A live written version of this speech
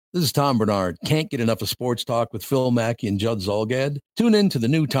This is Tom Bernard. Can't get enough of sports talk with Phil Mackey and Judd Zolgad? Tune in to the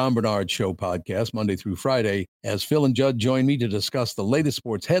new Tom Bernard Show podcast Monday through Friday as Phil and Judd join me to discuss the latest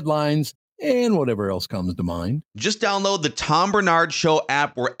sports headlines and whatever else comes to mind. Just download the Tom Bernard Show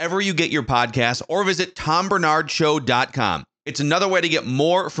app wherever you get your podcasts or visit tombernardshow.com. It's another way to get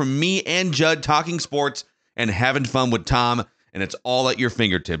more from me and Judd talking sports and having fun with Tom, and it's all at your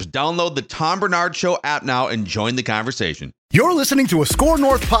fingertips. Download the Tom Bernard Show app now and join the conversation. You're listening to a Score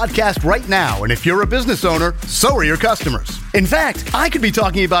North podcast right now, and if you're a business owner, so are your customers. In fact, I could be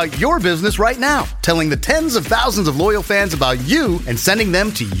talking about your business right now, telling the tens of thousands of loyal fans about you and sending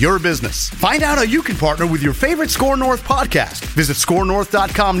them to your business. Find out how you can partner with your favorite Score North podcast. Visit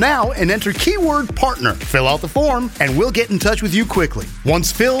scorenorth.com now and enter keyword partner. Fill out the form, and we'll get in touch with you quickly.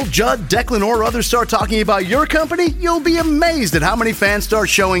 Once Phil, Judd, Declan, or others start talking about your company, you'll be amazed at how many fans start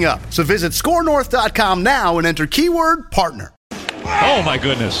showing up. So visit scorenorth.com now and enter keyword partner. Oh, my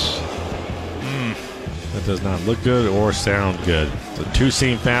goodness. That does not look good or sound good. It's a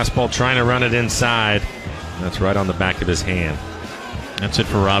two-seam fastball trying to run it inside. That's right on the back of his hand. That's it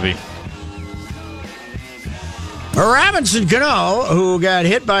for Robbie. Robinson Cano, who got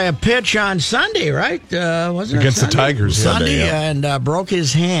hit by a pitch on Sunday, right? Wasn't against it Sunday? The Tigers. Sunday, yeah. And broke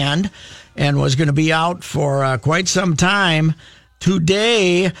his hand and was going to be out for quite some time.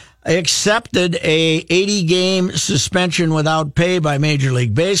 Today accepted a 80-game suspension without pay by Major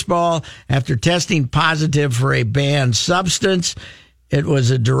League Baseball after testing positive for a banned substance. It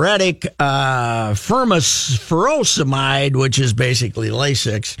was a diuretic, furosemide, which is basically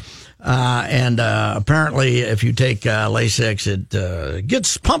Lasix. And apparently, if you take Lasix, it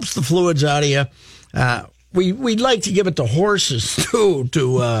pumps the fluids out of you. We'd like to give it to horses too,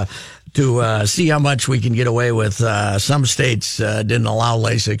 to see how much we can get away with. Some states didn't allow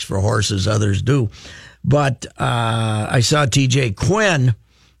Lasix for horses, others do. But I saw TJ Quinn,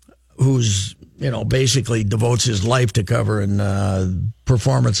 who's basically devotes his life to covering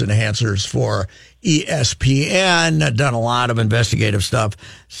performance enhancers for ESPN, done a lot of investigative stuff,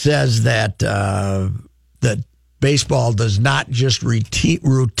 says that that baseball does not just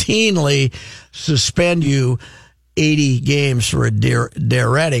routinely suspend you 80 games for a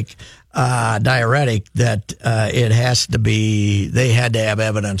diuretic, that it has to be, they had to have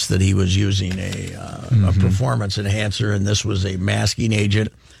evidence that he was using a performance enhancer, and this was a masking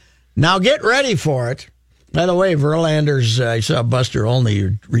agent. Now get ready for it. By the way, Verlander's, I saw Buster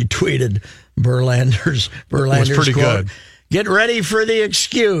Olney retweeted Verlander's pretty quote. good. Get ready for the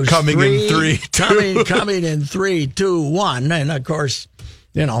excuse. Coming in 3, 2. Coming in 3, 2, 1. And of course,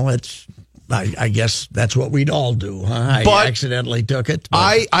 it's, I guess that's what we'd all do, huh? I accidentally took it.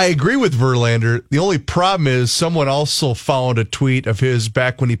 I agree with Verlander. The only problem is someone also found a tweet of his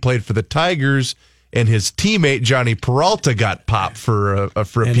back when he played for the Tigers, and his teammate Johnny Peralta got popped for a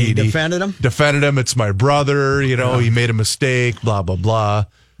PD. He defended him? Defended him. It's my brother. He made a mistake, blah, blah, blah.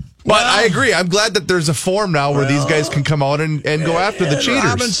 But I agree. I'm glad that there's a forum now where these guys can come out and go after the cheaters.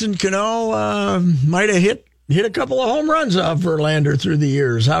 Robinson Cano might have hit a couple of home runs off Verlander through the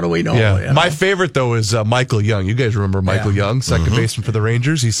years. How do we know? Yeah. My favorite, though, is Michael Young. You guys remember Michael Young, second baseman for the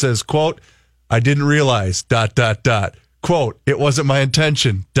Rangers? He says, quote, "I didn't realize, ... Quote, it wasn't my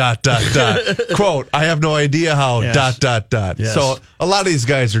intention, ... Quote, I have no idea how, ... Yes. So a lot of these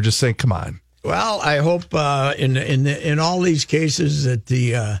guys are just saying, come on. Well, I hope in all these cases that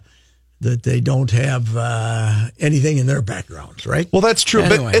that they don't have anything in their backgrounds, right? Well, that's true.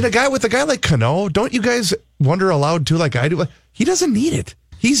 Anyway. But with a guy like Cano, don't you guys wonder aloud too, like I do? He doesn't need it.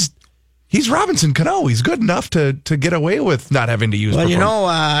 He's Robinson Cano. He's good enough to get away with not having to use. Well,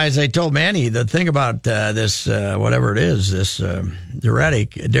 as I told Manny, the thing about this, whatever it is, this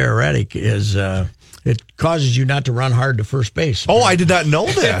diuretic is it causes you not to run hard to first base. Oh, I did not know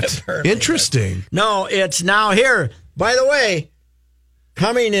that. Interesting. No, it's now here. By the way,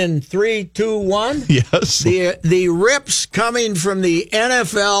 coming in 3, 2, 1. Yes. The rips coming from the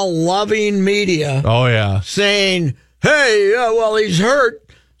NFL loving media. Oh yeah, saying, "Hey, well, he's hurt."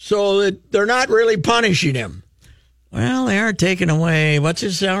 So that they're not really punishing him. Well, they are taking away, what's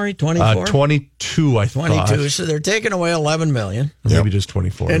his salary, 24? 22, I thought. 22, so they're taking away $11 million. Maybe just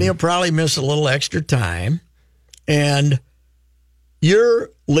 24. And he'll probably miss a little extra time. And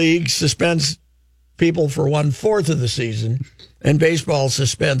your league suspends people for 1/4 of the season, and baseball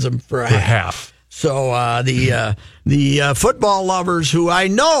suspends them for half. So the football lovers who I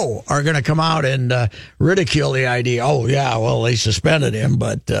know are going to come out and ridicule the idea, oh, yeah, well, they suspended him,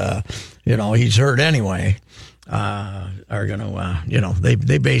 but, he's hurt anyway. are going to,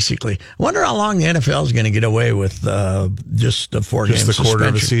 they basically. I wonder how long the NFL is going to get away with just a 4-game suspension. Just the quarter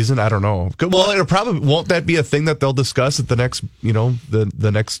of a season? I don't know. Well, it'll probably won't that be a thing that they'll discuss at the next,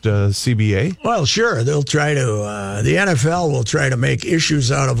 the next CBA? Well, sure. They'll try to. The NFL will try to make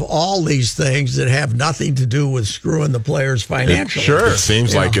issues out of all these things that have nothing to do with screwing the players financially. Sure. It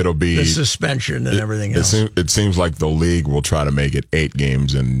seems like it'll be the suspension and everything else. It seems like the league will try to make it 8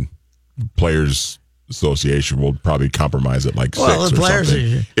 games, and Players Association will probably compromise it like 6 or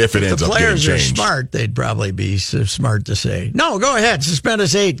something. If it ends up getting changed. If the players are smart, they'd probably be smart to say, no, go ahead, suspend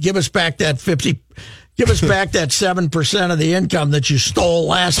us 8. Give us back that 50. Give us back that 7% of the income that you stole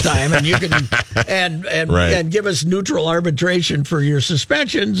last time, and you can and give us neutral arbitration for your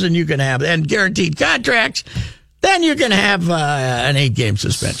suspensions, and you can have and guaranteed contracts. Then you can have an 8-game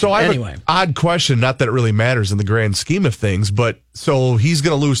suspension. So I have an odd question. Not that it really matters in the grand scheme of things, but so he's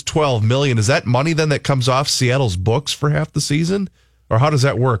going to lose $12 million. Is that money then that comes off Seattle's books for half the season, or how does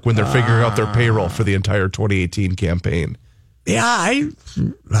that work when they're figuring out their payroll for the entire 2018 campaign? Yeah, I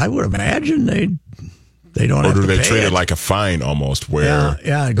would imagine they don't. Or do they treat it like a fine almost? Where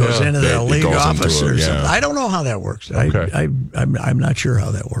it goes into the league office or something. I don't know how that works. Okay. I'm not sure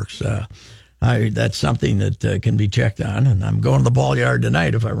how that works. That's something that can be checked on, and I'm going to the ball yard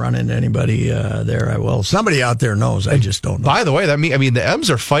tonight. If I run into anybody there, I will. Somebody out there knows. I just don't know. By the way, I mean the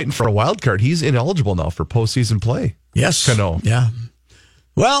M's are fighting for a wild card. He's ineligible now for postseason play. Yes, Cano. Yeah.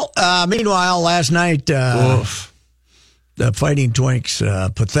 Well, meanwhile, last night, the Fighting Twinks'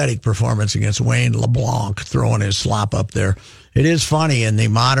 pathetic performance against Wayne LeBlanc, throwing his slop up there. It is funny in the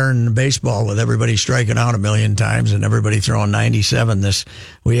modern baseball with everybody striking out a million times and everybody throwing 97.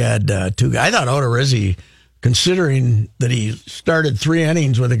 We had 2 guys. I thought Odorizzi, considering that he started 3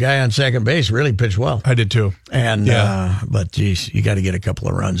 innings with a guy on second base, really pitched well. I did too. And but geez, you got to get a couple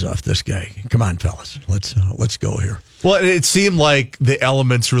of runs off this guy. Come on, fellas, let's go here. Well, it seemed like the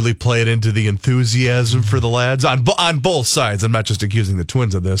elements really played into the enthusiasm for the lads on both sides. I'm not just accusing the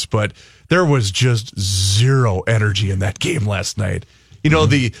Twins of this, but there was just zero energy in that game last night.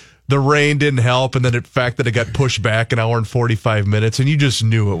 The rain didn't help, and then the fact that it got pushed back an hour and 45 minutes, and you just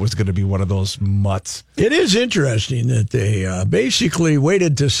knew it was going to be one of those mutts. It is interesting that they basically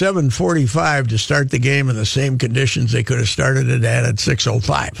waited to 7:45 to start the game in the same conditions they could have started it at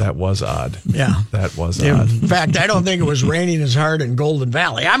 6:05. That was odd. Yeah. That was odd. In fact, I don't think it was raining as hard in Golden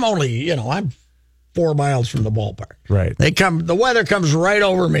Valley. I'm only, I'm 4 miles from the ballpark. Right. The weather comes right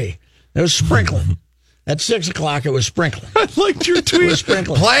over me. It was sprinkling. At 6 o'clock, it was sprinkling. I liked your tweet. It was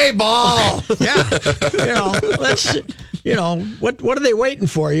sprinkling. Play ball. Yeah. What are they waiting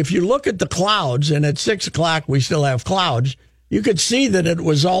for? If you look at the clouds, and at 6 o'clock we still have clouds, you could see that it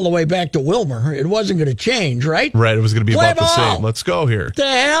was all the way back to Wilmer. It wasn't going to change, right? Right. It was going to be Play about ball. the same. Let's go here. What the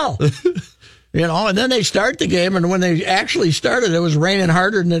hell? And then they start the game, and when they actually started, it was raining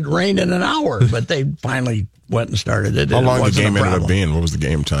harder than it rained in an hour. But they finally went and started it. How long the game ended up being? What was the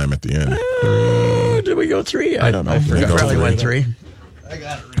game time at the end? Did we go 3? I don't know. We probably went 3. I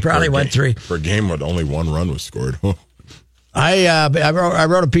got it. Probably went 3. For a game where only 1 run was scored. I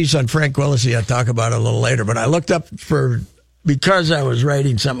wrote a piece on Frank Quilici. I'll talk about it a little later. But I looked up because I was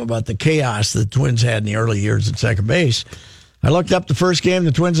writing something about the chaos the Twins had in the early years at second base. I looked up the first game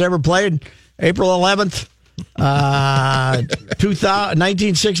the Twins ever played, April 11th,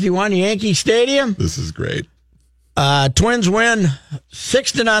 1961, Yankee Stadium. This is great. Twins win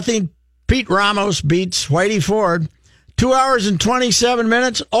 6-0. Pete Ramos beats Whitey Ford. 2 hours and 27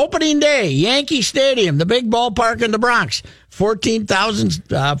 minutes. Opening day, Yankee Stadium, the big ballpark in the Bronx.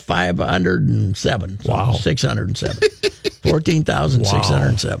 14,507. Wow. 607.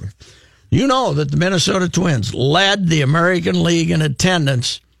 14,607. Wow. You know that the Minnesota Twins led the American League in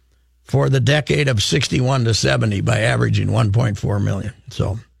attendance for the decade of 61 to 70 by averaging 1.4 million.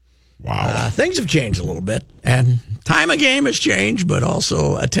 So, wow. Things have changed a little bit, and time of game has changed, but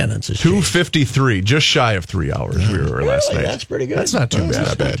also attendance has changed. 2:53, just shy of 3 hours we were last night. That's pretty good. That's not too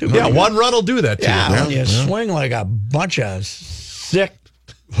bad. Not too Yeah, bad. 1 run will do that to you. Yeah, when you swing like a bunch of sick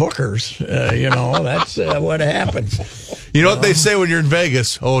hookers, that's what happens. You know what they say when you're in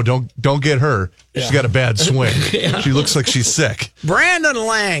Vegas? Oh, don't get her. She's got a bad swing. She looks like she's sick. Brandon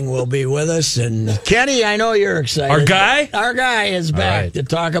Lang will be with us, and Kenny, I know you're excited. Our guy? Our guy is back to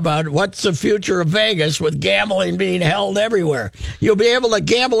talk about what's the future of Vegas with gambling being held everywhere. You'll be able to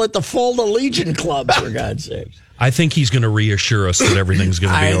gamble at the Fulda Legion Club, for God's sakes. I think he's going to reassure us that everything's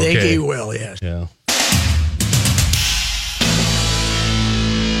going to be okay. I think he will, yes. Yeah.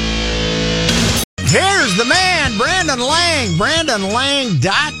 Here's the man, Brandon Lang,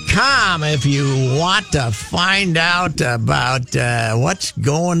 BrandonLang.com, if you want to find out about what's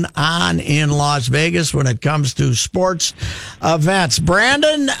going on in Las Vegas when it comes to sports events.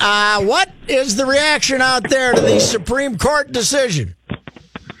 Brandon, what is the reaction out there to the Supreme Court decision?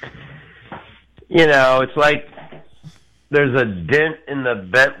 It's like there's a dent in the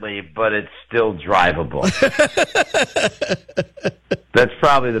Bentley, but it's still drivable. That's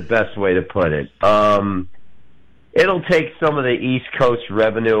probably the best way to put it. It'll take some of the East Coast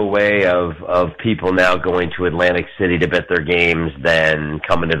revenue away of people now going to Atlantic City to bet their games than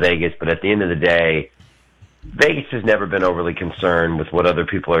coming to Vegas. But at the end of the day, Vegas has never been overly concerned with what other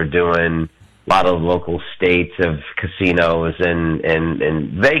people are doing. A lot of local states have casinos, and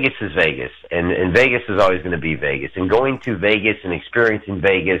Vegas is Vegas, and Vegas is always going to be Vegas. And going to Vegas and experiencing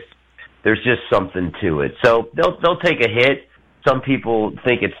Vegas, there's just something to it. So they'll take a hit. Some people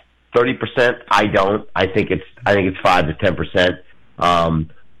think it's 30%. I don't. I think it's 5 to 10%.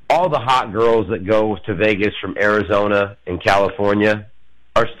 All the hot girls that go to Vegas from Arizona and California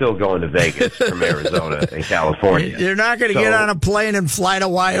are still going to Vegas from Arizona and California. You're not going to get on a plane and fly to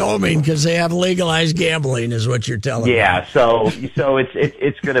Wyoming because they have legalized gambling, is what you're telling me. Yeah, so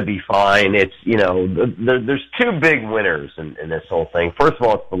it's going to be fine. It's there's two big winners in this whole thing. First of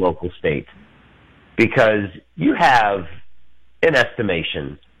all, it's the local states, because you have, in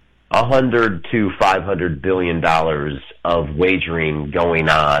estimation, $100 to $500 billion of wagering going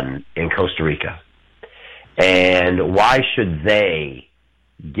on in Costa Rica, and why should they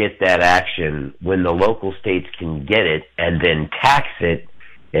get that action when the local states can get it and then tax it,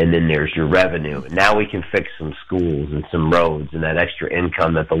 and then there's your revenue. Now we can fix some schools and some roads and that extra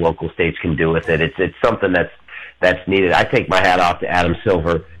income that the local states can do with it. It's something that's needed. I take my hat off to Adam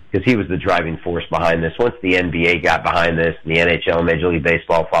Silver, because he was the driving force behind this. Once the NBA got behind this, and the NHL, Major League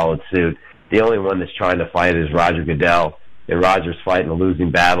Baseball followed suit, the only one that's trying to fight is Roger Goodell. And Roger's fighting a losing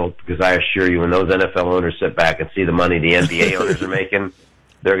battle, because I assure you, when those NFL owners sit back and see the money the NBA owners are making,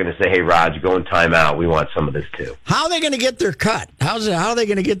 they're going to say, hey, Raj, go in timeout. We want some of this, too. How are they going to get their cut? How are they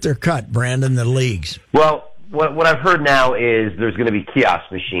going to get their cut, Brandon, the leagues? Well, what I've heard now is there's going to be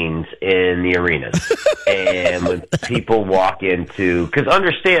kiosk machines in the arenas. And when people walk into – because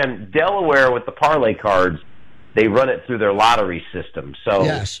understand, Delaware with the parlay cards, they run it through their lottery system. So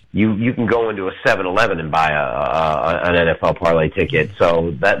yes, you can go into a 7-Eleven and buy an NFL parlay ticket.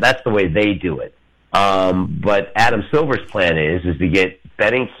 So that's the way they do it. But Adam Silver's plan is to get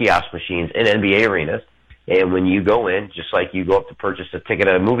betting kiosk machines in NBA arenas, and when you go in, just like you go up to purchase a ticket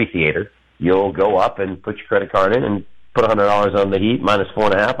at a movie theater, you'll go up and put your credit card in and put $100 on the Heat, minus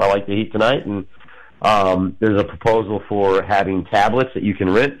 4.5. I like the Heat tonight, and there's a proposal for having tablets that you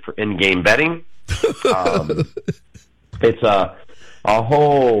can rent for in-game betting. It's a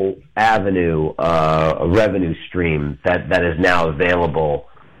whole avenue, a revenue stream that is now available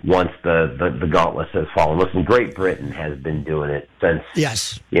once the gauntlet has fallen. Listen, Great Britain has been doing it since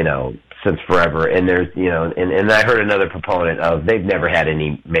since forever. And there's and I heard another proponent of they've never had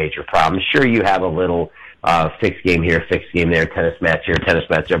any major problems. Sure, you have a little fixed game here, fixed game there, tennis match here, tennis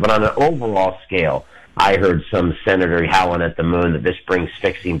match there, but on an overall scale, I heard some senator howling at the moon that this brings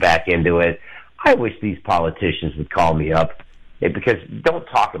fixing back into it. I wish these politicians would call me up, because don't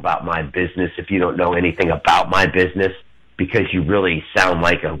talk about my business if you don't know anything about my business, because you really sound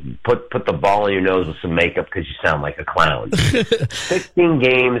like put the ball in your nose with some makeup, because you sound like a clown. 16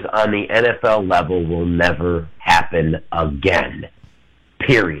 games on the NFL level will never happen again,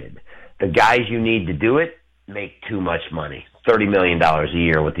 period. The guys you need to do it make too much money, $30 million a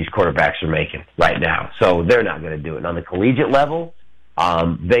year, what these quarterbacks are making right now. So they're not going to do it. And on the collegiate level,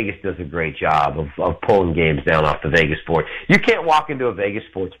 Vegas does a great job of pulling games down off the Vegas board. You can't walk into a Vegas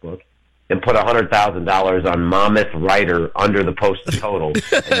sports book and put $100,000 on Monmouth Rider under the posted total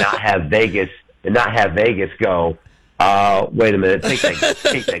and not have Vegas go, wait a minute,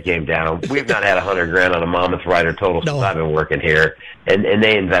 take that game down. We've not had $100,000 on a Monmouth Rider total since I've been working here, and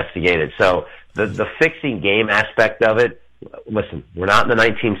they investigate it. So the fixing game aspect of it, listen, we're not in the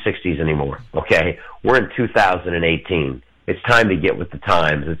 1960s anymore, okay? We're in 2018. It's time to get with the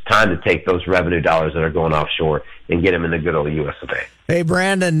times. It's time to take those revenue dollars that are going offshore and get them in the good old U.S. of A. Hey,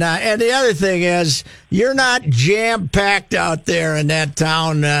 Brandon, and the other thing is, you're not jam-packed out there in that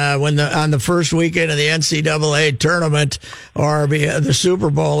town on the first weekend of the NCAA tournament or the Super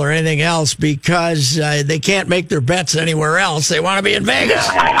Bowl or anything else, because they can't make their bets anywhere else. They want to be in Vegas.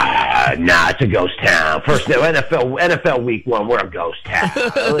 Nah, it's a ghost town. First, NFL Week 1, we're a ghost town.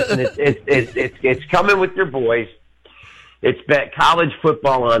 Listen, it's coming with your boys. It's bet college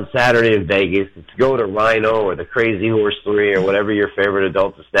football on Saturday in Vegas. It's go to Rhino or the Crazy Horse 3 or whatever your favorite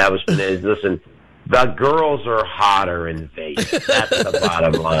adult establishment is. Listen, The girls are hotter in Vegas. That's the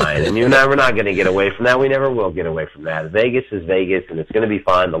bottom line. And we're not going to get away from that. We never will get away from that. Vegas is Vegas, and it's going to be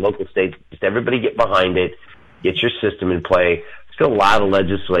fine. The local states, just everybody get behind it. Get your system in play. Still a lot of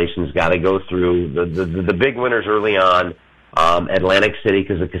legislation's got to go through. The big winners early on, Atlantic City,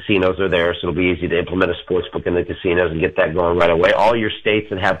 because the casinos are there, so it'll be easy to implement a sports book in the casinos and get that going right away. All your states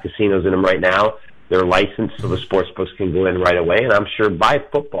that have casinos in them right now, they're licensed so the sports books can go in right away. And I'm sure by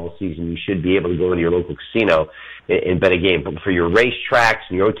football season, you should be able to go into your local casino and bet a game. But for your racetracks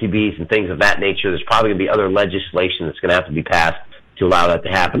and your OTBs and things of that nature, there's probably going to be other legislation that's going to have to be passed to allow that to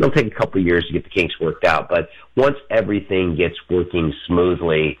happen. It'll take a couple of years to get the kinks worked out. But once everything gets working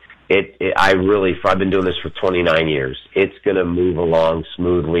smoothly, I've been doing this for 29 years. It's going to move along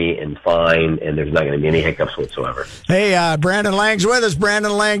smoothly and fine, and there's not going to be any hiccups whatsoever. Hey, Brandon Lang's with us,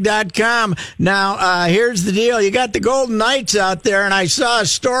 BrandonLang.com. Now, here's the deal. You got the Golden Knights out there, and I saw a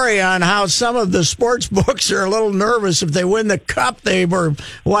story on how some of the sports books are a little nervous if they win the Cup. They were,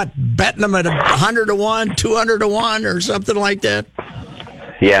 betting them at 100 to 1, 200 to 1, or something like that?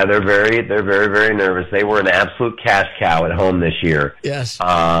 Yeah, they're very, very nervous. They were an absolute cash cow at home this year. Yes.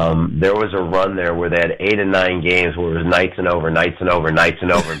 There was a run there where they had 8 and 9 games where it was nights and over,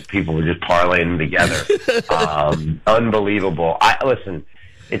 and people were just parlaying them together. Unbelievable. Listen,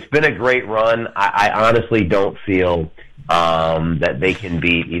 it's been a great run. I honestly don't feel that they can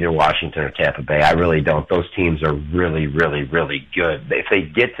beat either Washington or Tampa Bay. I really don't. Those teams are really, really, really good. If they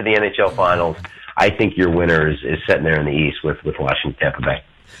get to the NHL Finals, I think your winner is sitting there in the East with Washington, Tampa Bay.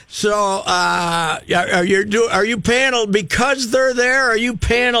 So, are you paying, because they're there, are you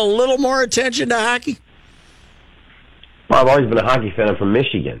paying a little more attention to hockey? Well, I've always been a hockey fan. I'm from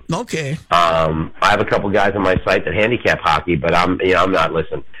Michigan. Okay. I have a couple guys on my site that handicap hockey, but I'm not.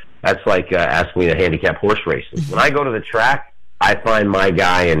 Listen, that's like asking me to handicap horse races. When I go to the track, I find my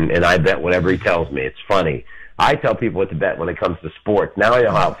guy and I bet whatever he tells me. It's funny. I tell people what to bet when it comes to sports. Now I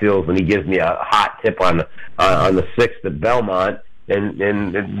know how it feels when he gives me a hot tip on the 6th at Belmont,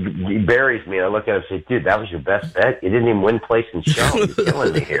 and he buries me. And I look at him and say, dude, that was your best bet? You didn't even win place in show. You're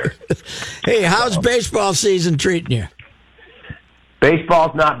killing me here. Hey, how's baseball season treating you?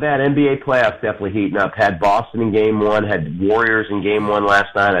 Baseball's not bad. NBA playoffs definitely heating up. Had Boston in Game 1, had Warriors in Game 1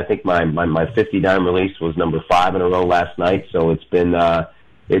 last night. I think my 50-dime release was number 5 in a row last night, so it's been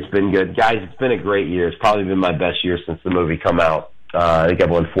good. Guys, it's been a great year. It's probably been my best year since the movie come out. I think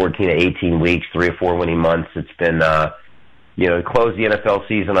I've won 14 to 18 weeks, 3 or 4 winning months. It's been, to close the NFL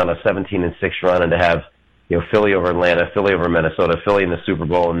season on a 17-6 run and to have, Philly over Atlanta, Philly over Minnesota, Philly in the Super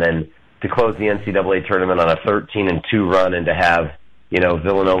Bowl, and then to close the NCAA tournament on a 13-2 run and to have,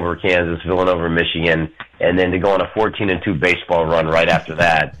 Villanova over Kansas, Villanova over Michigan, and then to go on a 14-2 baseball run right after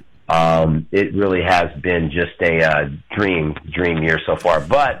that. It really has been just a dream year so far.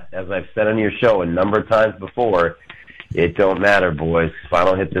 But, as I've said on your show a number of times before, it don't matter, boys. If I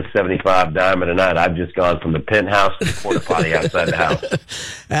don't hit this 75 dime a night, I've just gone from the penthouse to the porta potty outside the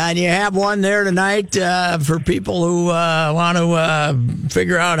house. And you have one there tonight for people who want to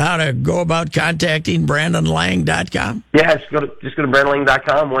figure out how to go about contacting BrandonLang.com. Yeah, just go to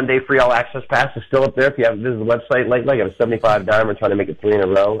BrandonLang.com. 1 day free all access pass is still up there. If you haven't visited the website lately, I got a 75 dime. We're trying to make it 3 in a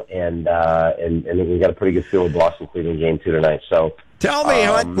row, and we got a pretty good feel of Boston Cleveland game 2 tonight. So. Tell me,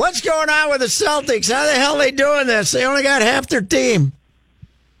 what's going on with the Celtics? How the hell are they doing this? They only got half their team.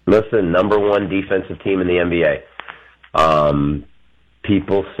 Listen, number 1 defensive team in the NBA.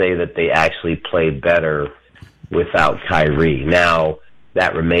 People say that they actually play better without Kyrie. Now,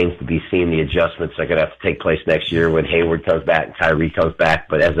 that remains to be seen. The adjustments are going to have to take place next year when Hayward comes back and Kyrie comes back.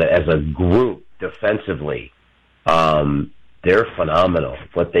 But as a group, defensively, they're phenomenal,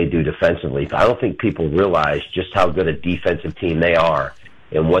 what they do defensively. I don't think people realize just how good a defensive team they are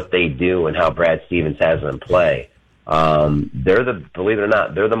and what they do and how Brad Stevens has them play. Believe it or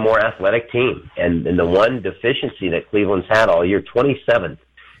not, they're the more athletic team. And the one deficiency that Cleveland's had all year, 27th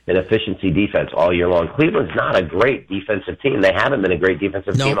in efficiency defense all year long. Cleveland's not a great defensive team. They haven't been a great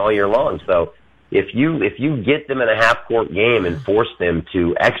defensive team all year long. So if you get them in a half-court game and force them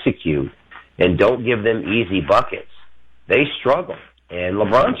to execute and don't give them easy buckets, they struggle, and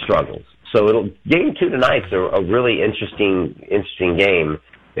LeBron struggles. So game 2 tonight's a really interesting game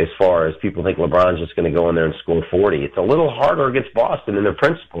as far as people think LeBron's just going to go in there and score 40. It's a little harder against Boston and their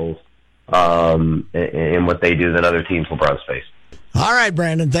principles in what they do than other teams LeBron's face. All right,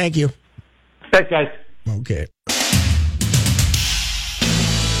 Brandon, thank you. Thanks, guys. Okay.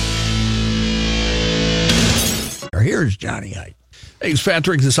 Here's Johnny Height. Thanks,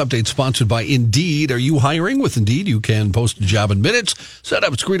 Patrick. This update sponsored by Indeed. Are you hiring with Indeed? You can post a job in minutes, set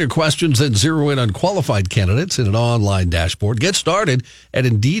up screener questions, then zero in on qualified candidates in an online dashboard. Get started at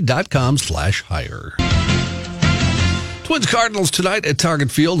Indeed.com/hire. Twins Cardinals tonight at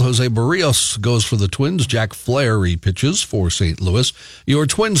Target Field. Jose Barrios goes for the Twins. Jack Flaherty pitches for St. Louis. Your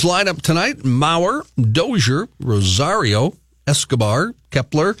Twins lineup tonight: Mauer, Dozier, Rosario, Escobar,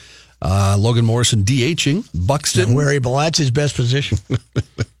 Kepler, Logan Morrison DHing, Buxton. Variable, that's his best position.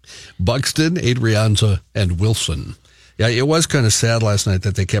 Buxton, Adrianza, and Wilson. Yeah, it was kind of sad last night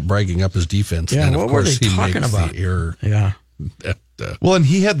that they kept bragging up his defense. Yeah, and what of course were they talking about? The error. Yeah. Well, and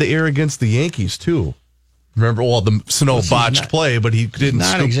he had the error against the Yankees, too. Remember, the Sano botched play, but he didn't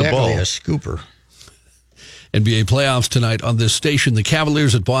scoop exactly the ball. A scooper. NBA playoffs tonight on this station. The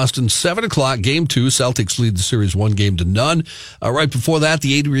Cavaliers at Boston, 7 o'clock, Game 2. Celtics lead the series 1-0. Right before that,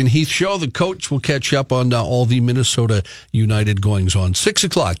 the Adrian Heath Show. The coach will catch up on all the Minnesota United goings-on. 6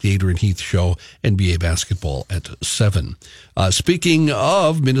 o'clock, the Adrian Heath Show, NBA basketball at 7. Speaking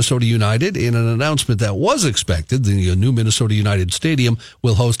of Minnesota United, in an announcement that was expected, the new Minnesota United Stadium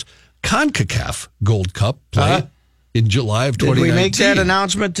will host CONCACAF Gold Cup play in July of 2019. Did we make that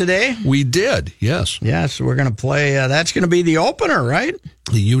announcement today? We did, yes. Yes, we're going to play. That's going to be the opener, right?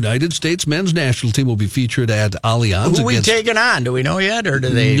 The United States men's national team will be featured at Allianz. Who are we taking on? Do we know yet, or do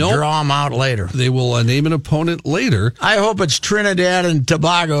they draw them out later? They will name an opponent later. I hope it's Trinidad and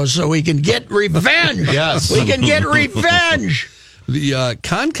Tobago so we can get revenge. Yes. We can get revenge. The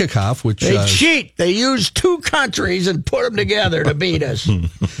CONCACAF, which... They cheat. They use two countries and put them together to beat us.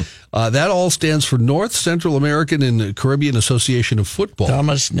 That all stands for North Central American and Caribbean Association of Football.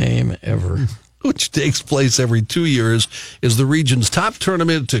 Dumbest name ever. Which takes place every 2 years, is the region's top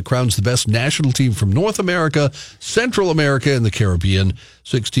tournament. It crowns the best national team from North America, Central America, and the Caribbean.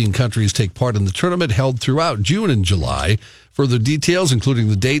 16 countries take part in the tournament, held throughout June and July. Further details, including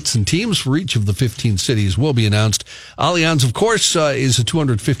the dates and teams for each of the 15 cities, will be announced. Allianz, of course, is a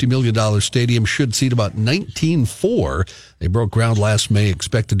 $250 million stadium, should seat about 19,400. They broke ground last May,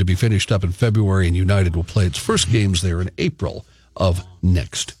 expected to be finished up in February, and United will play its first games there in April of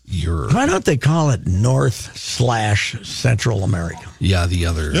next year. Why don't they call it North/Central America? Yeah, the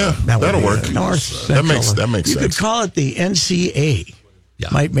other. Yeah, that'll work. North. That makes sense. You could call it the NCA. Yeah.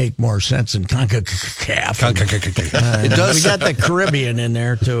 Might make more sense than CONCACAF. It does. We got the Caribbean in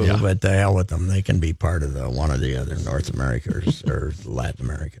there, too, but the hell with them. They can be part of the one or the other, North America or Latin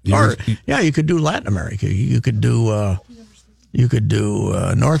America. Or, you could do Latin America. You could do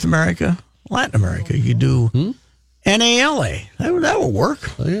North America, Latin America. You could do NALA. That would work.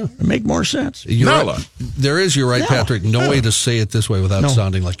 Oh, yeah. It'd make more sense. There is, you're right, Patrick. No way to say it this way without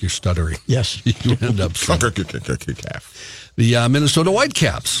sounding like you're stuttering. Yes. You end up The Minnesota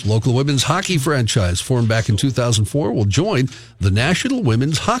Whitecaps, local women's hockey franchise formed back in 2004, will join the National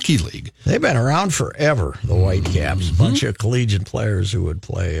Women's Hockey League. They've been around forever, the Whitecaps. A bunch of collegiate players who would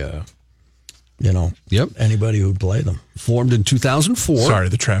play, anybody who'd play them. Formed in 2004. Sorry,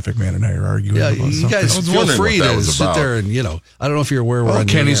 the traffic man and I are arguing about something. You guys feel free to sit there and, I don't know if you're aware we're on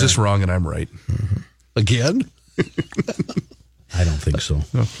Kenny's just wrong and I'm right. Again? I don't think so.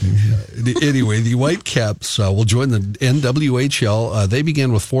 Anyway, the Whitecaps will join the NWHL. They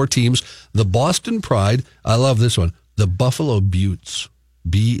began with 4 teams. The Boston Pride. I love this one. The Buffalo Buttes.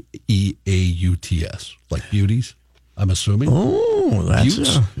 Beauts. Like beauties, I'm assuming. Oh, that's,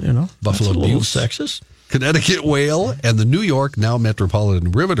 Buttes. Buffalo Buttes. Sexist. Connecticut Whale and the New York, now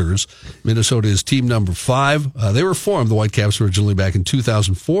Metropolitan Riveters. Minnesota is team number 5. They were formed, the Whitecaps, originally back in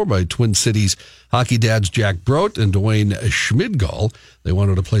 2004 by Twin Cities hockey dads Jack Brodt and Dwayne Schmidgall. They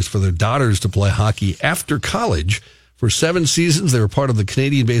wanted a place for their daughters to play hockey after college. For 7 seasons, they were part of the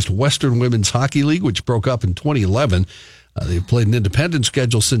Canadian-based Western Women's Hockey League, which broke up in 2011. They've played an independent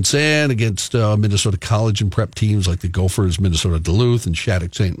schedule since then against Minnesota college and prep teams like the Gophers, Minnesota Duluth, and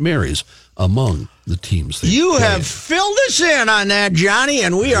Shattuck St. Mary's among the teams. You have filled us in on that, Johnny,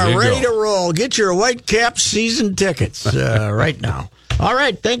 and we are ready to roll. Get your Whitecaps season tickets right now. All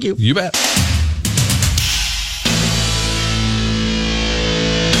right, thank you. You bet.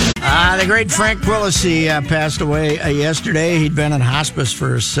 The great Frank Quilici passed away yesterday. He'd been in hospice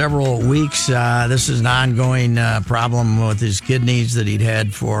for several weeks. This is an ongoing problem with his kidneys that he'd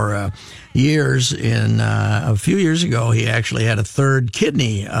had for years. A few years ago, he actually had a 3rd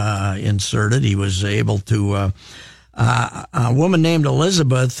kidney inserted. He was able to... a woman named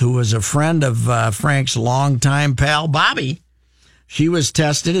Elizabeth, who was a friend of Frank's longtime pal, Bobby, she was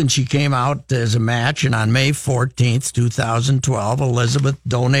tested and she came out as a match. And on May 14th, 2012, Elizabeth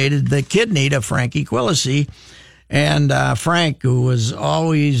donated the kidney to Frankie Quilici. And Frank, who was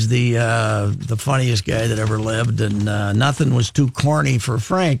always the funniest guy that ever lived, and nothing was too corny for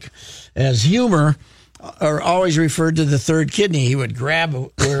Frank as humor, or always referred to the third kidney. He would grab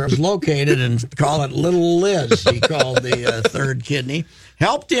where it was located and call it Little Liz. He called the third kidney.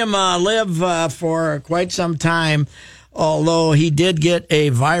 Helped him live for quite some time, although he did get a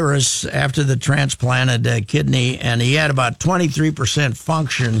virus after the transplanted kidney, and he had about 23%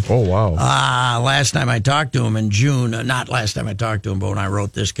 function. Oh, wow. Last time I talked to him in June, not last time I talked to him, but when I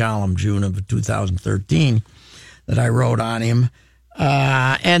wrote this column, June of 2013, that I wrote on him.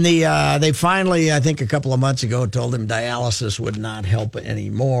 And they finally, I think a couple of months ago, told him dialysis would not help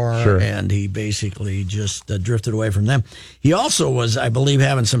anymore. Sure. And he basically just drifted away from them. He also was, I believe,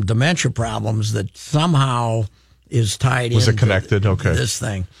 having some dementia problems that somehow is tied in. Was it connected? Okay. This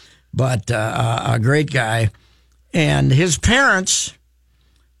thing. But a great guy. And his parents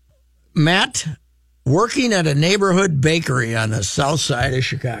met working at a neighborhood bakery on the south side of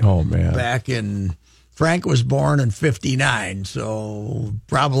Chicago. Oh, man. Back in... Frank was born in 1959, so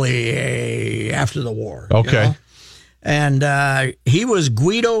probably after the war. Okay. You know? And he was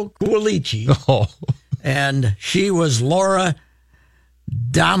Guido Quilici, and she was Laura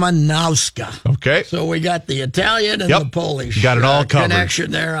Domanowska. Okay. So we got the Italian and the Polish got it all covered.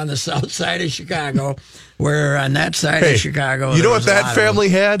 Connection there on the south side of Chicago, where on that side of Chicago, you know what that family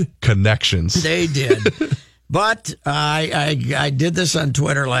had? Connections. They did. But I did this on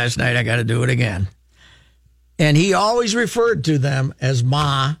Twitter last night. I got to do it again. And he always referred to them as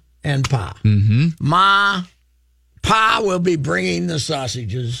Ma and Pa. Mm-hmm. Pa will be bringing the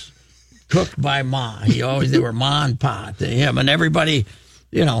sausages cooked by Ma. They were Ma and Pa to him. And everybody,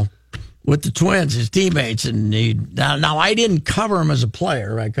 with the Twins, his teammates. And now I didn't cover him as a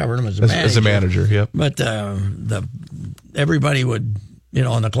player. I covered him as a manager. As a manager, yep. But everybody would,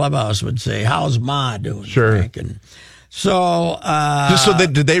 in the clubhouse would say, "How's Ma doing?" Sure. Frank? And so,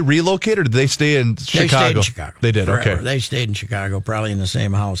 did they relocate or did they stay in Chicago? They stayed in Chicago. They did, forever. okay. They stayed in Chicago, probably in the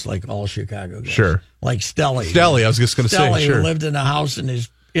same house like all Chicago guys. Sure. Like Stelly. Stelly, I was just going to say, Stelly sure. lived in a house and his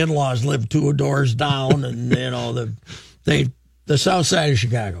in-laws lived 2 doors down, and the south side of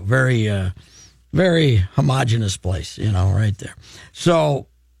Chicago, very, very homogenous place, right there. So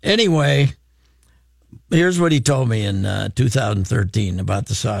anyway, here's what he told me in 2013 about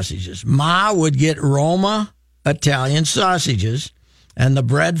the sausages. Ma would get Roma Italian sausages and the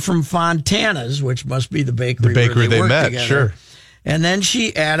bread from Fontana's, which must be the bakery where they met together. Sure. And then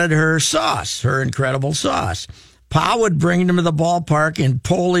she added her sauce, her incredible sauce. Pa would bring them to the ballpark in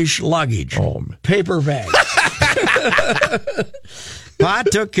Polish luggage, paper bags. Pa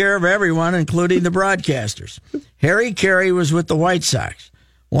took care of everyone, including the broadcasters. Harry Carey was with the White Sox.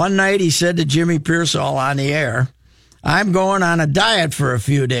 One night he said to Jimmy Pearsall on the air, "I'm going on a diet for a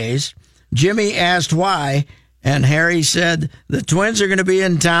few days." Jimmy asked why, and Harry said, "The Twins are going to be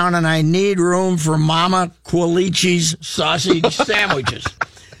in town, and I need room for Mama Quilici's sausage sandwiches."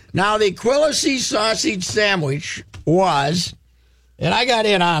 Now, the Quilici sausage sandwich was, and I got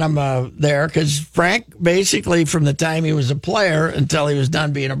in on him there, because Frank, basically from the time he was a player until he was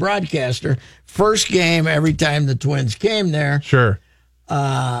done being a broadcaster, first game, every time the Twins came there, sure,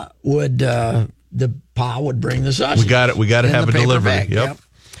 the Pa would bring the sausage. We got to have a delivery. Bag, yep.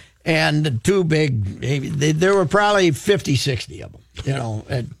 And 2 big, there were probably 50, 60 of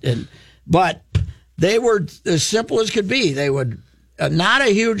them, but they were as simple as could be. They would, not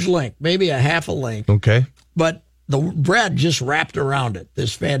a huge link, maybe a half a link. Okay. But the bread just wrapped around it,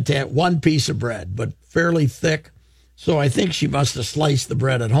 this fantastic, 1 piece of bread, but fairly thick. So I think she must have sliced the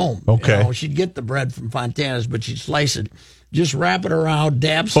bread at home. Okay. She'd get the bread from Fontana's, but she'd slice it, just wrap it around,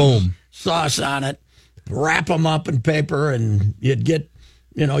 dab some sauce on it, wrap them up in paper, and you'd get,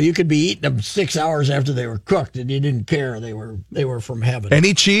 you could be eating them 6 hours after they were cooked, and you didn't care. They were from heaven.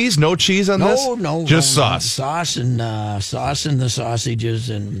 Any cheese? No cheese on this? No. Just sauce. Sauce and the sausages,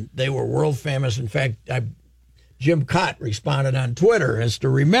 and they were world famous. In fact, Jim Cott responded on Twitter as to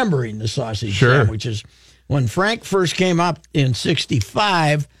remembering the sausage sandwiches. When Frank first came up in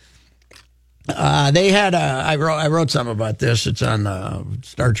 '65, they had I wrote something about this. It's on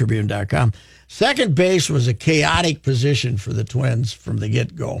StarTribune.com. Second base was a chaotic position for the Twins from the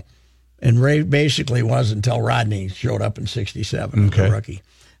get-go, and basically was until Rodney showed up in '67 as a rookie.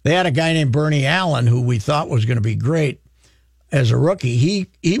 They had a guy named Bernie Allen who we thought was going to be great as a rookie.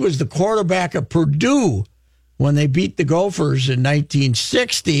 He was the quarterback of Purdue when they beat the Gophers in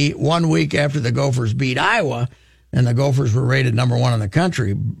 1960, 1 week after the Gophers beat Iowa, and the Gophers were rated number 1 in the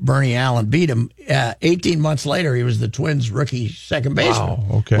country. Bernie Allen beat him. 18 months later, he was the Twins' rookie second baseman. Wow,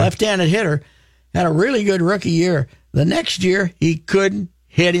 okay. Left-handed hitter. Had a really good rookie year. The next year, he couldn't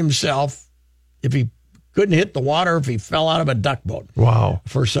hit himself if he couldn't hit the water if he fell out of a duck boat. Wow.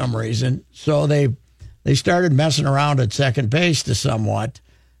 For some reason. So they started messing around at second base to somewhat.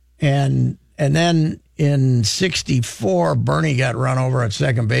 And then in 64, Bernie got run over at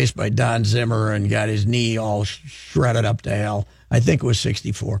second base by Don Zimmer and got his knee all shredded up to hell. I think it was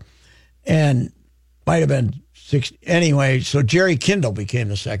 64. And might have been 60. Anyway, so Jerry Kindle became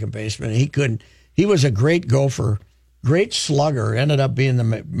the second baseman. He was a great gopher, great slugger, ended up being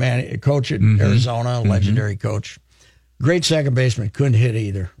the coach at Arizona, legendary coach. Great second baseman, couldn't hit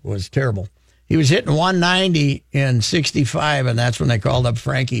either, was terrible. He was hitting 190 in 65, and that's when they called up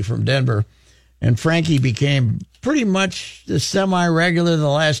Frankie from Denver. And Frankie became pretty much the semi-regular the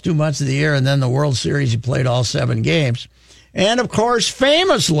last 2 months of the year, and then the World Series, he played all 7 games. And, of course,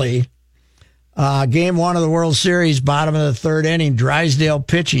 famously, game 1 of the World Series, bottom of the 3rd inning, Drysdale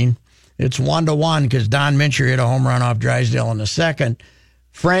pitching. It's 1-1 because Don Mincher hit a home run off Drysdale in the 2nd.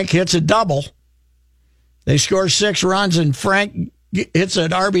 Frank hits a double. They score 6 runs, and Frank hits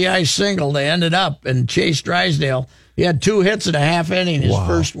an RBI single to end it up and chase Drysdale. He had 2 hits in a half inning, his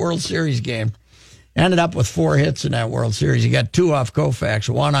first World Series game. Ended up with 4 hits in that World Series. He got 2 off Koufax,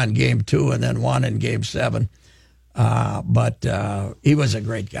 1 on Game 2 and then 1 in Game 7. But he was a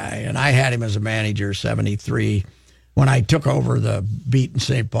great guy, and I had him as a manager, 73. When I took over the beat in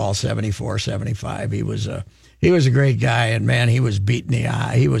St. Paul, 74, 75, he was a great guy, and man, he was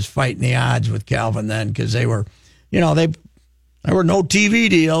fighting the odds with Calvin then because they were, there were no TV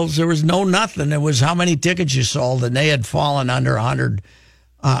deals, there was no nothing. It was how many tickets you sold, and they had fallen under 100.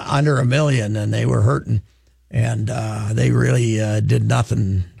 Under $1 million, and they were hurting, and they really did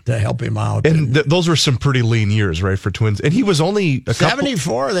nothing to help him out. And those were some pretty lean years, right, for Twins. And he was only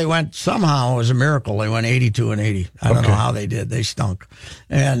 74. They went somehow. It was a miracle. They went 82 and 80. I don't know how they did. They stunk,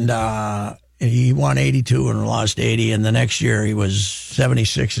 and he won 82 and lost 80. And the next year he was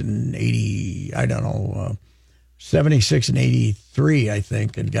 76 and 80. I don't know, 76 and 83, I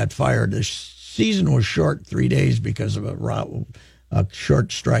think, and got fired. The season was short, 3 days because of a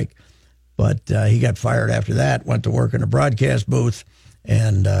short strike, but he got fired after that, went to work in a broadcast booth,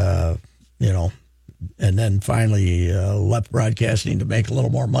 and and then finally left broadcasting to make a little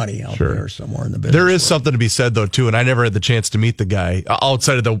more money out there somewhere in the business. There is something to be said, though, too, and I never had the chance to meet the guy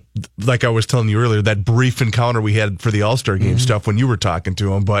outside of like I was telling you earlier, that brief encounter we had for the All-Star Game stuff when you were talking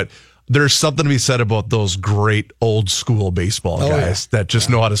to him, but there's something to be said about those great old school baseball guys that just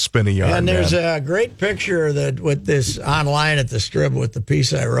know how to spin a yarn. And there's a great picture that with this online at the Strip with the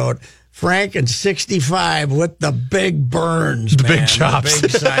piece I wrote. Frank in 65 with the big burns, the big chops, the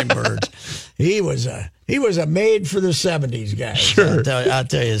big sideburns. He was a made for the 70s guy. Sure, I'll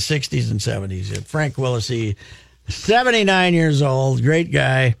tell you, 60s and 70s. Frank Quilici, 79 years old, great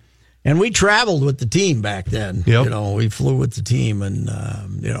guy. And we traveled with the team back then. Yep. We flew with the team and,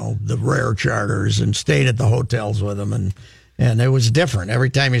 the rare charters and stayed at the hotels with them. And it was different. Every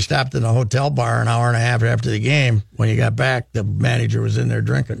time you stopped in a hotel bar an hour and a half after the game, when you got back, the manager was in there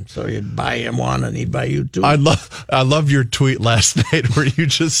drinking. So you'd buy him one and he'd buy you 2. I love your tweet last night where you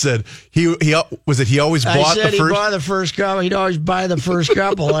just said he always bought I said the first. He bought the first couple. He'd always buy the first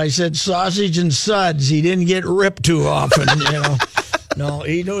couple. I said sausage and suds. He didn't get ripped too often, No,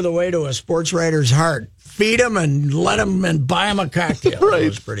 he knew the way to a sports writer's heart. Feed him and let him and buy him a cocktail. Right. It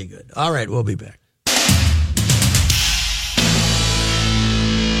was pretty good. All right, we'll be back.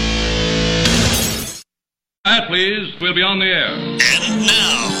 All right, please. We'll be on the air. And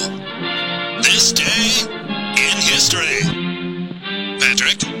now, this day in history.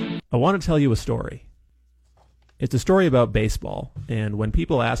 Patrick? I want to tell you a story. It's a story about baseball, and when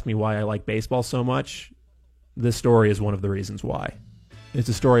people ask me why I like baseball so much, this story is one of the reasons why. It's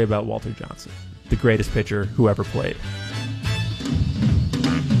a story about Walter Johnson, the greatest pitcher who ever played.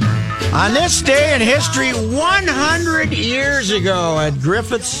 On this day in history, 100 years ago at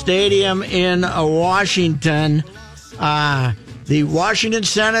Griffith Stadium in Washington, the Washington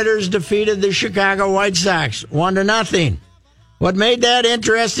Senators defeated the Chicago White Sox 1-0. What made that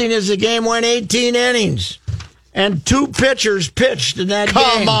interesting is the game went 18 innings, and 2 pitchers pitched in that game.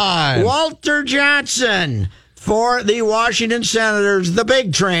 Come on! Walter Johnson for the Washington Senators, the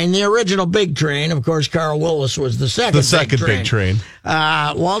big train, the original big train. Of course, Carl Willis was the second big train.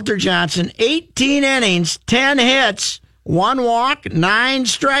 Walter Johnson, 18 innings, 10 hits, 1 walk, 9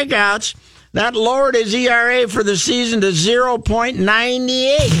 strikeouts. That lowered his ERA for the season to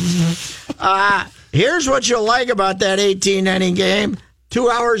 0.98. Here's what you'll like about that 18-inning game. 2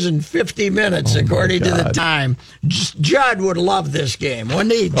 hours and 50 minutes, according to the time. Judd would love this game,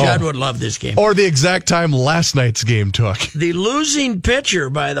 wouldn't he? Judd would love this game. Or the exact time last night's game took. The losing pitcher,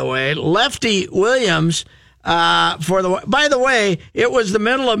 by the way, Lefty Williams, By the way, it was the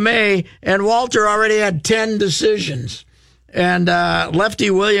middle of May, and Walter already had 10 decisions, and Lefty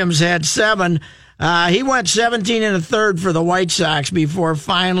Williams had 7. He went 17 1/3 for the White Sox before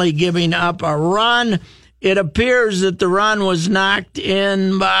finally giving up a run. It appears that the run was knocked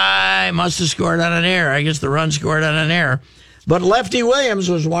in must have scored on an error. I guess the run scored on an error. But Lefty Williams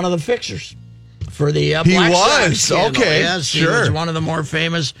was one of the fixers for the Black Sox scandal. Okay, yes, sure. He was one of the more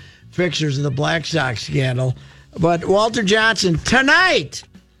famous fixers of the Black Sox scandal. But Walter Johnson, tonight,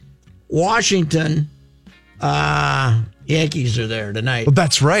 Washington, Yankees are there tonight. Well,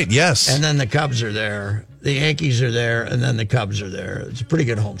 that's right, yes. And then the Cubs are there. The Yankees are there, and then the Cubs are there. It's a pretty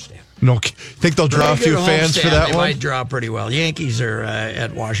good homestand. No, think they'll draw a few fans for that one? They one? might draw pretty well. Yankees are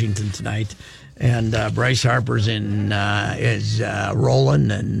at Washington tonight, and Bryce Harper's is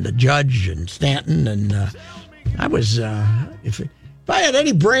rolling, and the Judge and Stanton, and I was if I had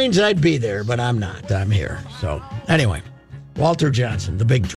any brains, I'd be there, but I'm not. I'm here. So anyway, Walter Johnson, the big